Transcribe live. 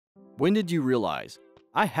When did you realize,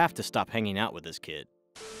 I have to stop hanging out with this kid?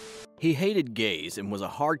 He hated gays and was a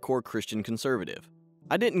hardcore Christian conservative.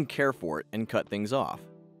 I didn't care for it and cut things off.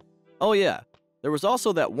 Oh yeah, there was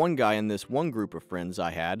also that one guy in this one group of friends I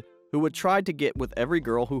had who would try to get with every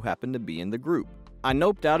girl who happened to be in the group. I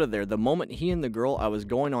noped out of there the moment he and the girl I was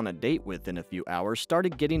going on a date with in a few hours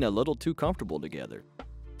started getting a little too comfortable together.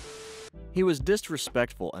 He was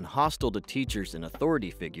disrespectful and hostile to teachers and authority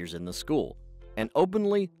figures in the school, and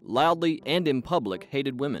openly, loudly, and in public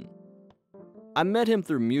hated women. I met him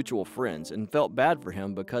through mutual friends and felt bad for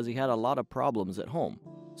him because he had a lot of problems at home,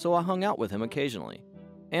 so I hung out with him occasionally.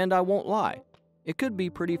 And I won't lie, it could be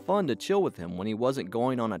pretty fun to chill with him when he wasn't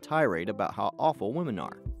going on a tirade about how awful women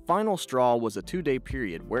are. Final straw was a 2-day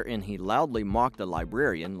period wherein he loudly mocked the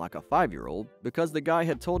librarian like a 5-year-old because the guy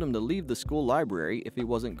had told him to leave the school library if he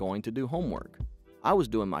wasn't going to do homework. I was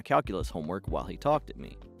doing my calculus homework while he talked at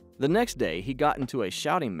me. The next day, he got into a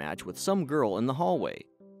shouting match with some girl in the hallway.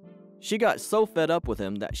 She got so fed up with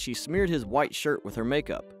him that she smeared his white shirt with her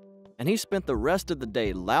makeup, and he spent the rest of the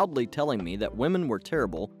day loudly telling me that women were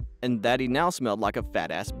terrible and that he now smelled like a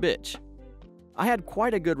fat-ass bitch. I had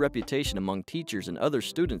quite a good reputation among teachers and other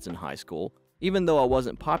students in high school, even though I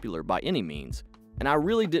wasn't popular by any means, and I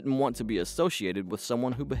really didn't want to be associated with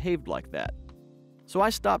someone who behaved like that. So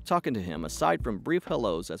I stopped talking to him aside from brief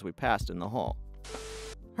hellos as we passed in the hall.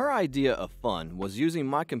 Her idea of fun was using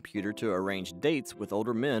my computer to arrange dates with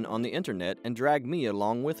older men on the internet and drag me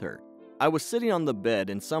along with her. I was sitting on the bed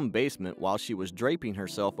in some basement while she was draping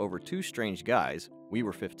herself over 2 strange guys, we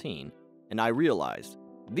were 15, and I realized,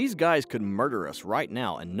 these guys could murder us right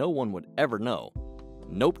now and no one would ever know.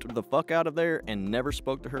 Noped the fuck out of there and never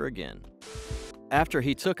spoke to her again. After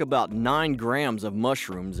he took about 9 grams of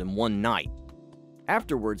mushrooms in one night.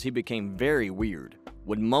 Afterwards, he became very weird.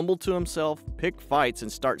 Would mumble to himself, pick fights,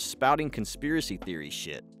 and start spouting conspiracy theory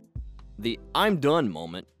shit. The "I'm done"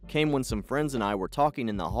 moment came when some friends and I were talking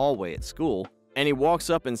in the hallway at school, and he walks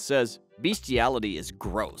up and says, "Bestiality is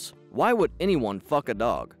gross. Why would anyone fuck a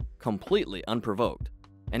dog?" Completely unprovoked.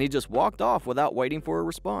 And he just walked off without waiting for a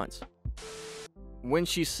response. When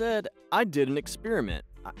she said, "I did an experiment,"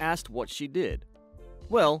 I asked what she did.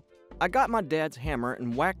 "Well, I got my dad's hammer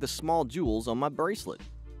and whacked the small jewels on my bracelet.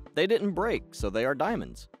 They didn't break, so they are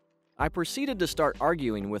diamonds." I proceeded to start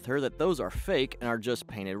arguing with her that those are fake and are just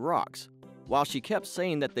painted rocks, while she kept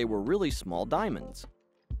saying that they were really small diamonds.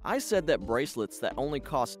 I said that bracelets that only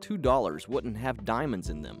cost $2 wouldn't have diamonds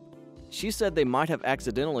in them. She said they might have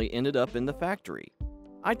accidentally ended up in the factory.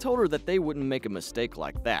 I told her that they wouldn't make a mistake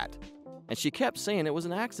like that, and she kept saying it was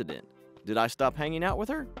an accident. Did I stop hanging out with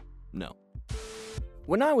her? No.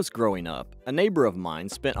 When I was growing up, a neighbor of mine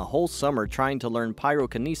spent a whole summer trying to learn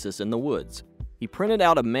pyrokinesis in the woods. He printed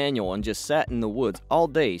out a manual and just sat in the woods all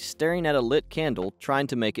day staring at a lit candle trying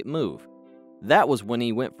to make it move. That was when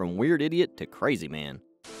he went from weird idiot to crazy man.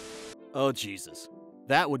 Oh Jesus,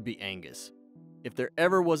 that would be Angus. If there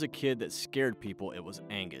ever was a kid that scared people, it was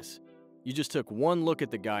Angus. You just took one look at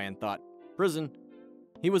the guy and thought, prison.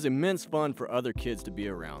 He was immense fun for other kids to be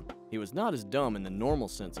around. He was not as dumb in the normal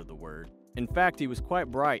sense of the word. In fact, he was quite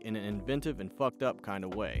bright in an inventive and fucked up kind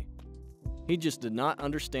of way. He just did not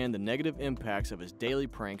understand the negative impacts of his daily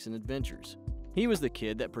pranks and adventures. He was the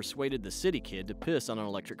kid that persuaded the city kid to piss on an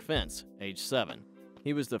electric fence, age 7.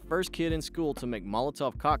 He was the first kid in school to make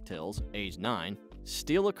Molotov cocktails, age 9,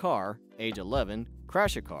 steal a car, age 11,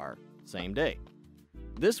 crash a car, same day.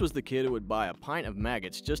 This was the kid who would buy a pint of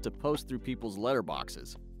maggots just to post through people's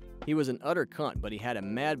letterboxes. He was an utter cunt, but he had a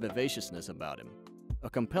mad vivaciousness about him. A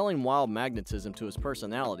compelling wild magnetism to his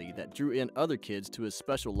personality that drew in other kids to his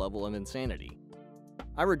special level of insanity.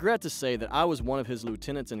 I regret to say that I was one of his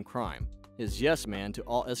lieutenants in crime, his yes man to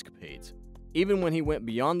all escapades. Even when he went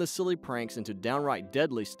beyond the silly pranks into downright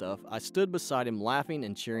deadly stuff, I stood beside him laughing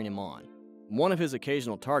and cheering him on. One of his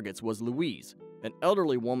occasional targets was Louise, an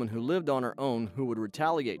elderly woman who lived on her own who would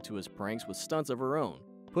retaliate to his pranks with stunts of her own,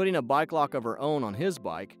 putting a bike lock of her own on his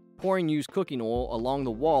bike, pouring used cooking oil along the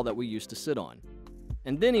wall that we used to sit on.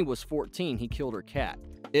 And then he was 14, he killed her cat.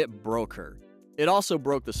 It broke her. It also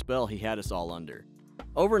broke the spell he had us all under.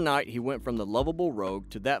 Overnight, he went from the lovable rogue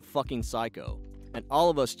to that fucking psycho, and all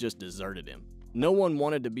of us just deserted him. No one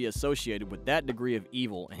wanted to be associated with that degree of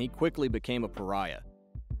evil, and he quickly became a pariah.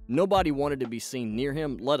 Nobody wanted to be seen near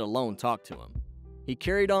him, let alone talk to him. He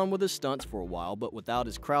carried on with his stunts for a while, but without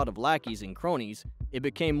his crowd of lackeys and cronies, it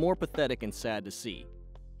became more pathetic and sad to see.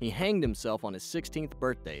 He hanged himself on his 16th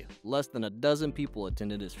birthday. Less than a dozen people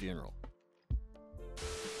attended his funeral.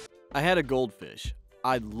 I had a goldfish.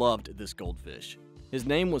 I loved this goldfish. His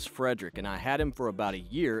name was Frederick, and I had him for about a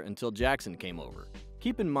year until Jackson came over.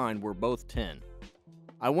 Keep in mind, we're both 10.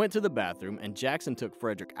 I went to the bathroom and Jackson took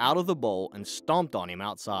Frederick out of the bowl and stomped on him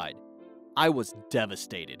outside. I was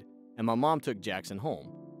devastated, and my mom took Jackson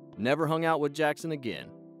home. Never hung out with Jackson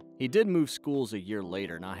again. He did move schools a year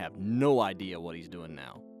later, and I have no idea what he's doing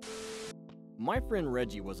now. My friend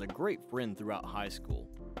Reggie was a great friend throughout high school,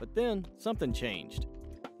 but then something changed.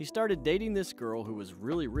 He started dating this girl who was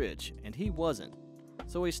really rich, and he wasn't.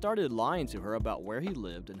 So he started lying to her about where he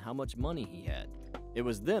lived and how much money he had. It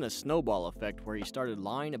was then a snowball effect where he started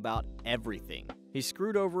lying about everything. He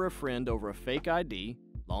screwed over a friend over a fake ID,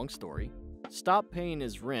 long story, stopped paying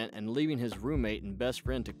his rent and leaving his roommate and best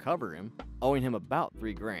friend to cover him, owing him about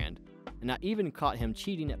 $3,000, and I even caught him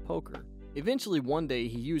cheating at poker. Eventually one day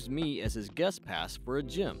he used me as his guest pass for a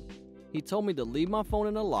gym. He told me to leave my phone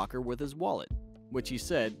in a locker with his wallet, which he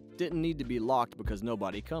said didn't need to be locked because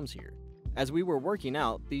nobody comes here. As we were working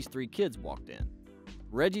out, these 3 kids walked in.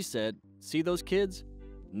 Reggie said, "See those kids?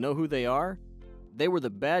 Know who they are? They were the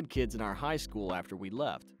bad kids in our high school after we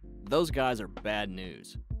left. Those guys are bad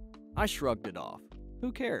news." I shrugged it off.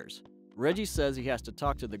 Who cares? Reggie says he has to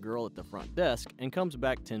talk to the girl at the front desk and comes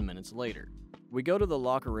back 10 minutes later. We go to the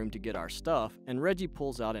locker room to get our stuff, and Reggie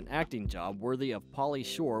pulls out an acting job worthy of Pauly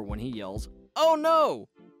Shore when he yells, "Oh no!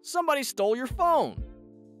 Somebody stole your phone!"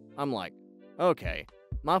 I'm like, okay,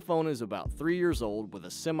 my phone is about 3 years old with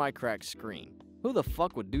a semi-cracked screen. Who the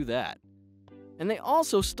fuck would do that? And they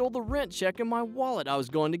also stole the rent check in my wallet I was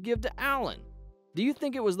going to give to Alan. Do you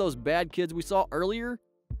think it was those bad kids we saw earlier?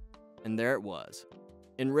 And there it was.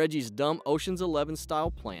 In Reggie's dumb Ocean's 11 style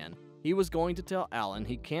plan, he was going to tell Alan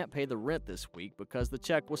he can't pay the rent this week because the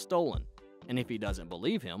check was stolen. And if he doesn't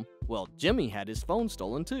believe him, well, Jimmy had his phone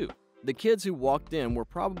stolen too. The kids who walked in were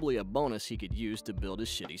probably a bonus he could use to build his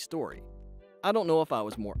shitty story. I don't know if I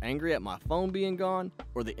was more angry at my phone being gone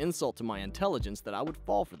or the insult to my intelligence that I would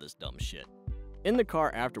fall for this dumb shit. In the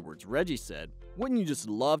car afterwards, Reggie said, "Wouldn't you just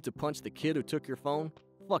love to punch the kid who took your phone?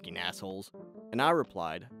 Fucking assholes." And I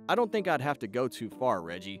replied, "I don't think I'd have to go too far,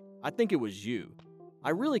 Reggie. I think it was you.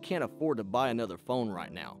 I really can't afford to buy another phone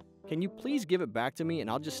right now. Can you please give it back to me and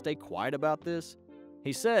I'll just stay quiet about this?"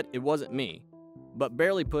 He said it wasn't me, but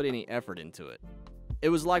barely put any effort into it. It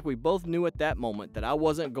was like we both knew at that moment that I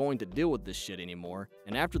wasn't going to deal with this shit anymore,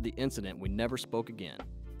 and after the incident, we never spoke again.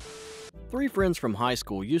 3 friends from high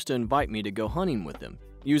school used to invite me to go hunting with them,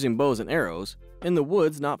 using bows and arrows, in the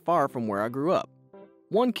woods not far from where I grew up.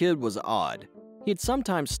 One kid was odd. He'd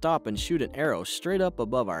sometimes stop and shoot an arrow straight up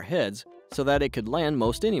above our heads so that it could land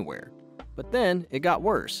most anywhere. But then it got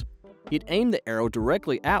worse. He'd aim the arrow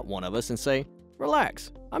directly at one of us and say,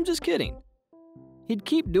 "Relax, I'm just kidding." He'd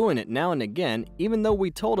keep doing it now and again, even though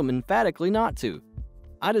we told him emphatically not to.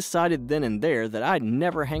 I decided then and there that I'd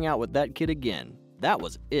never hang out with that kid again. That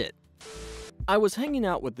was it. I was hanging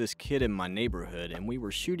out with this kid in my neighborhood and we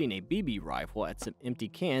were shooting a BB rifle at some empty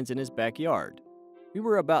cans in his backyard. We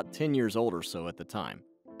were about 10 years old or so at the time.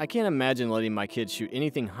 I can't imagine letting my kids shoot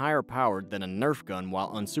anything higher powered than a Nerf gun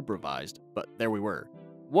while unsupervised, but there we were.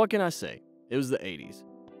 What can I say? It was the 80s.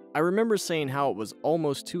 I remember saying how it was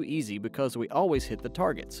almost too easy because we always hit the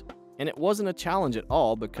targets, and it wasn't a challenge at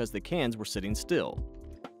all because the cans were sitting still.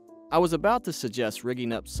 I was about to suggest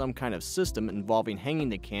rigging up some kind of system involving hanging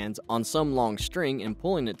the cans on some long string and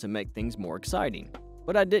pulling it to make things more exciting,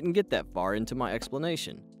 but I didn't get that far into my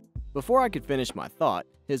explanation. Before I could finish my thought,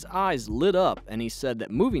 his eyes lit up and he said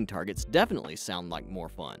that moving targets definitely sound like more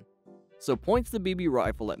fun. So points the BB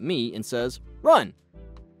rifle at me and says, "Run!"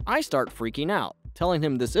 I start freaking out, telling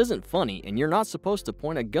him this isn't funny and you're not supposed to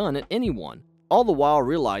point a gun at anyone, all the while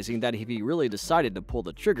realizing that if he really decided to pull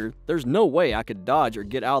the trigger, there's no way I could dodge or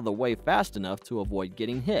get out of the way fast enough to avoid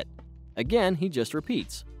getting hit. Again, he just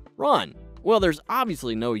repeats, "Run!" Well, there's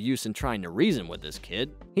obviously no use in trying to reason with this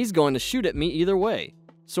kid. He's going to shoot at me either way,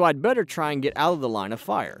 so I'd better try and get out of the line of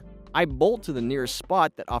fire. I bolt to the nearest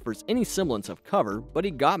spot that offers any semblance of cover, but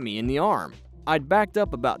he got me in the arm. I'd backed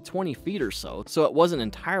up about 20 feet or so it wasn't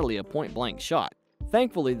entirely a point-blank shot.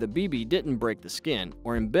 Thankfully, the BB didn't break the skin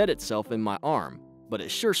or embed itself in my arm, but it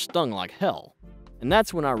sure stung like hell. And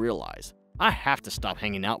that's when I realized, I have to stop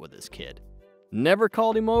hanging out with this kid. Never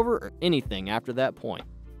called him over or anything after that point.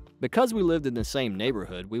 Because we lived in the same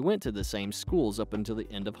neighborhood, we went to the same schools up until the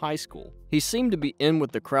end of high school. He seemed to be in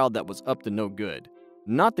with the crowd that was up to no good.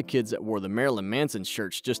 Not the kids that wore the Marilyn Manson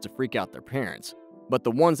shirts just to freak out their parents, but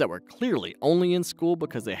the ones that were clearly only in school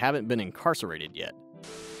because they haven't been incarcerated yet.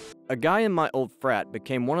 A guy in my old frat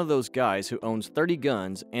became one of those guys who owns 30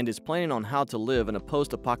 guns and is planning on how to live in a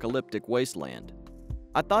post-apocalyptic wasteland.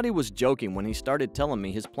 I thought he was joking when he started telling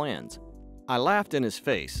me his plans. I laughed in his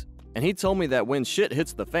face, and he told me that when shit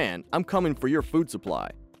hits the fan, I'm coming for your food supply.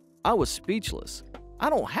 I was speechless. I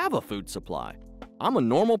don't have a food supply. I'm a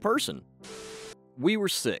normal person. We were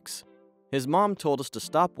 6. His mom told us to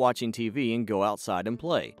stop watching TV and go outside and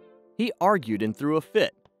play. He argued and threw a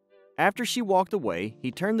fit. After she walked away,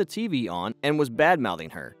 he turned the TV on and was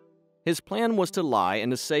bad-mouthing her. His plan was to lie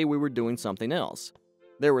and to say we were doing something else.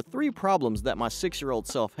 There were 3 problems that my 6-year-old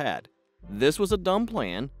self had. This was a dumb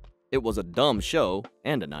plan, it was a dumb show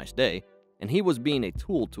and a nice day, and he was being a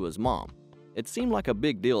tool to his mom. It seemed like a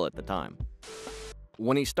big deal at the time.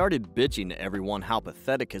 When he started bitching to everyone how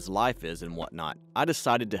pathetic his life is and whatnot, I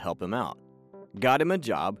decided to help him out. Got him a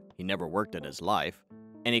job, he never worked in his life,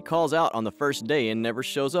 and he calls out on the first day and never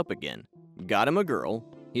shows up again. Got him a girl,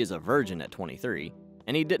 he is a virgin at 23,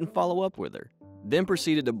 and he didn't follow up with her. Then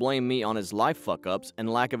proceeded to blame me on his life fuck-ups and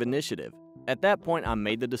lack of initiative. At that point, I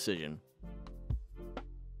made the decision.